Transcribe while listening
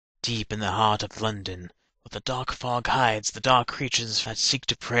deep in the heart of London, where the dark fog hides the dark creatures that seek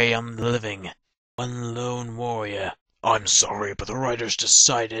to prey on the living. One lone warrior. I'm sorry, but the writers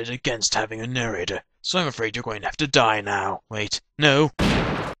decided against having a narrator, so I'm afraid you're going to have to die now. Wait, no.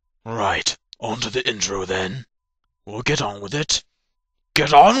 Right, on to the intro then. We'll get on with it.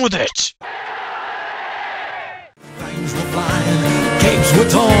 Get on with it! Fangs were flying, capes were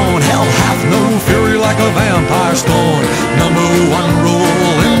torn, hell hath no fury like a vampire scorn. Number one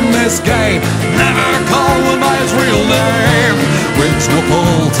rule in this game, never call one by its real name. Wigs were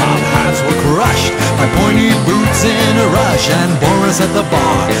pulled, top hats were crushed by pointy boots in a rush. And Boris at the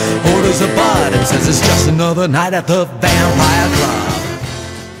bar orders a bud and says it's just another night at the Vampire Club.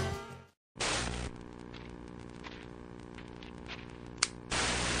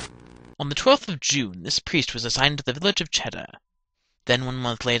 On the 12th of June, this priest was assigned to the village of Cheddar. Then 1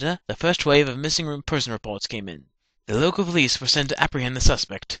 month later, the first wave of missing person reports came in. The local police were sent to apprehend the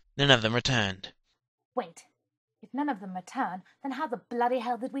suspect. None of them returned. Wait, if none of them return, then how the bloody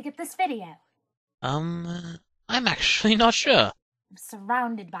hell did we get this video? I'm actually not sure. I'm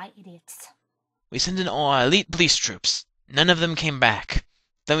surrounded by idiots. We sent in all our elite police troops. None of them came back.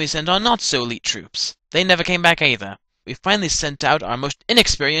 Then we sent our not-so-elite troops. They never came back either. We finally sent out our most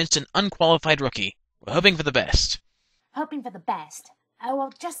inexperienced and unqualified rookie. We're hoping for the best. Hoping for the best? Oh,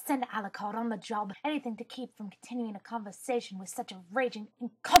 well, just send Alucard on the job. Anything to keep from continuing a conversation with such a raging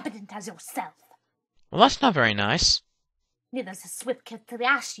incompetent as yourself. Well, that's not very nice. Neither's a swift kick to the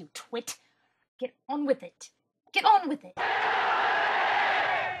ass, you twit. Get on with it. Get on with it.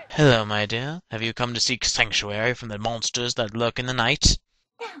 Hello, my dear. Have you come to seek sanctuary from the monsters that lurk in the night?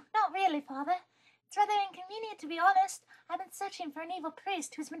 No, not really, Father. It's rather inconvenient, to be honest. I've been searching for an evil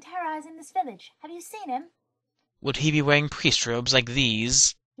priest who's been terrorizing this village. Have you seen him? Would he be wearing priest robes like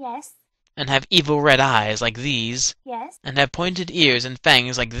these? Yes. And have evil red eyes like these? Yes. And have pointed ears and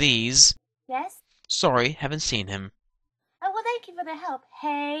fangs like these? Yes. Sorry, haven't seen him. Oh, well, thank you for the help.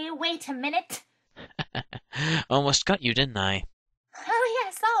 Hey, wait a minute. Almost got you, didn't I? Oh,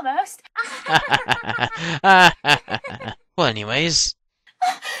 yes, almost. Well, anyways.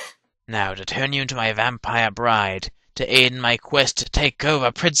 Now, to turn you into my vampire bride, to aid in my quest to take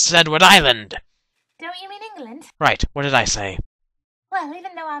over Prince Edward Island. Don't you mean England? Right, what did I say? Well,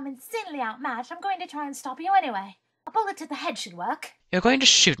 even though I'm insanely outmatched, I'm going to try and stop you anyway. A bullet to the head should work. You're going to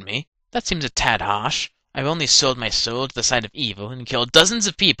shoot me? That seems a tad harsh. I've only sold my soul to the side of evil and killed dozens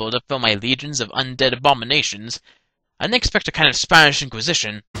of people to fill my legions of undead abominations. I didn't expect a kind of Spanish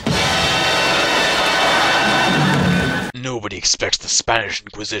Inquisition. Nobody expects the Spanish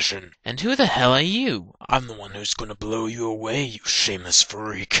Inquisition. And who the hell are you? I'm the one who's gonna blow you away, you shameless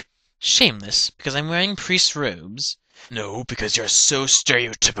freak. Shameless? Because I'm wearing priest's robes? No, because you're so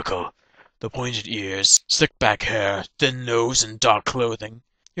stereotypical. The pointed ears, slick back hair, thin nose, and dark clothing.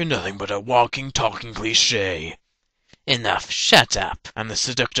 You're nothing but a walking, talking cliché. Enough, shut up. I'm the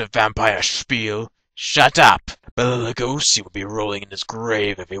seductive vampire spiel. Shut up. Bela Lugosi would be rolling in his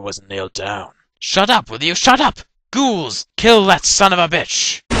grave if he wasn't nailed down. Shut up, will you? Shut up! Ghouls! Kill that son of a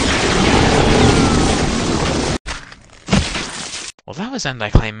bitch! Well, that was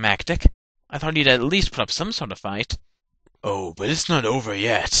anticlimactic. I thought he'd at least put up some sort of fight. Oh, but it's not over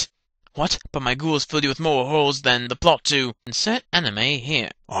yet. What? But my ghouls filled you with more holes than the plot to insert anime here.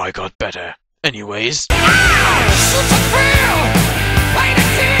 I got better. Anyways.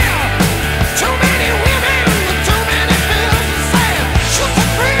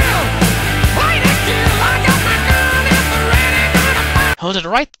 Hold it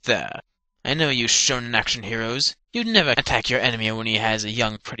right there. I know you shonen action heroes. You'd never attack your enemy when he has a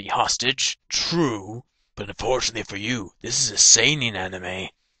young pretty hostage. True, but unfortunately for you, this is a seinen anime.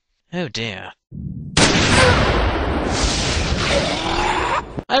 Oh dear.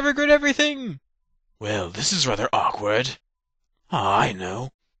 I regret everything! Well, this is rather awkward. Ah, I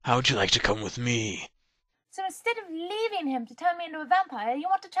know. How would you like to come with me? So instead of leaving him to turn me into a vampire, you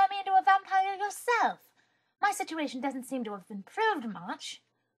want to turn me into a vampire yourself? My situation doesn't seem to have improved much.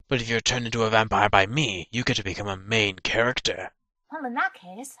 But if you're turned into a vampire by me, you get to become a main character. Well, in that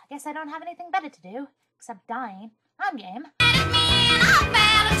case, I guess I don't have anything better to do, except dying. I'm game.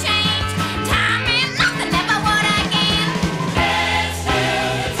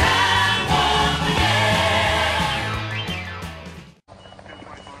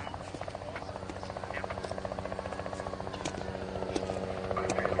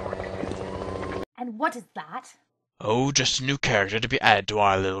 And what is that? Oh, just a new character to be added to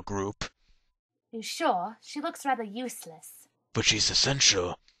our little group. You sure? She looks rather useless. But she's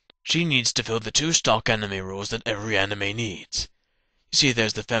essential. She needs to fill the 2 stock enemy roles that every anime needs. You see,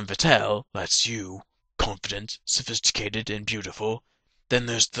 there's the femme fatale, that's you, confident, sophisticated, and beautiful. Then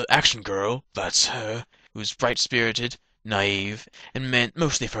there's the action girl, that's her, who's bright-spirited, naive, and meant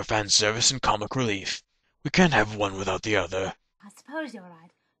mostly for fan service and comic relief. We can't have one without the other. I suppose you're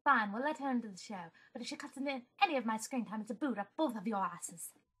right. Fine, we'll let her into the show. But if she cuts into any of my screen time, it's a boot up both of your asses.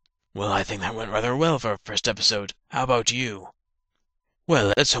 Well, I think that went rather well for our first episode. How about you?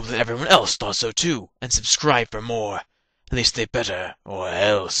 Well, let's hope that everyone else thought so too, and subscribe for more. At least they better, or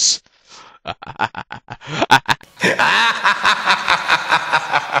else.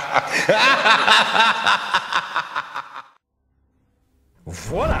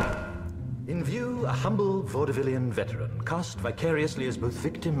 Voila! In view, a humble vaudevillian veteran, cast vicariously as both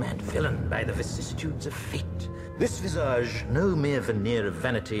victim and villain by the vicissitudes of fate. This visage, no mere veneer of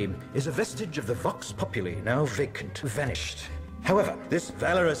vanity, is a vestige of the vox populi, now vacant, vanished. However, this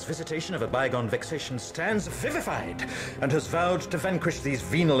valorous visitation of a bygone vexation stands vivified, and has vowed to vanquish these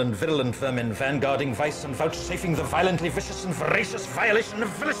venal and virulent vermin, vanguarding vice and vouchsafing the violently vicious and voracious violation of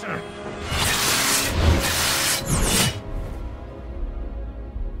volition.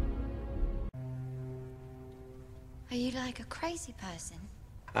 Are you like a crazy person?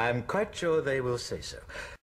 I'm quite sure they will say so.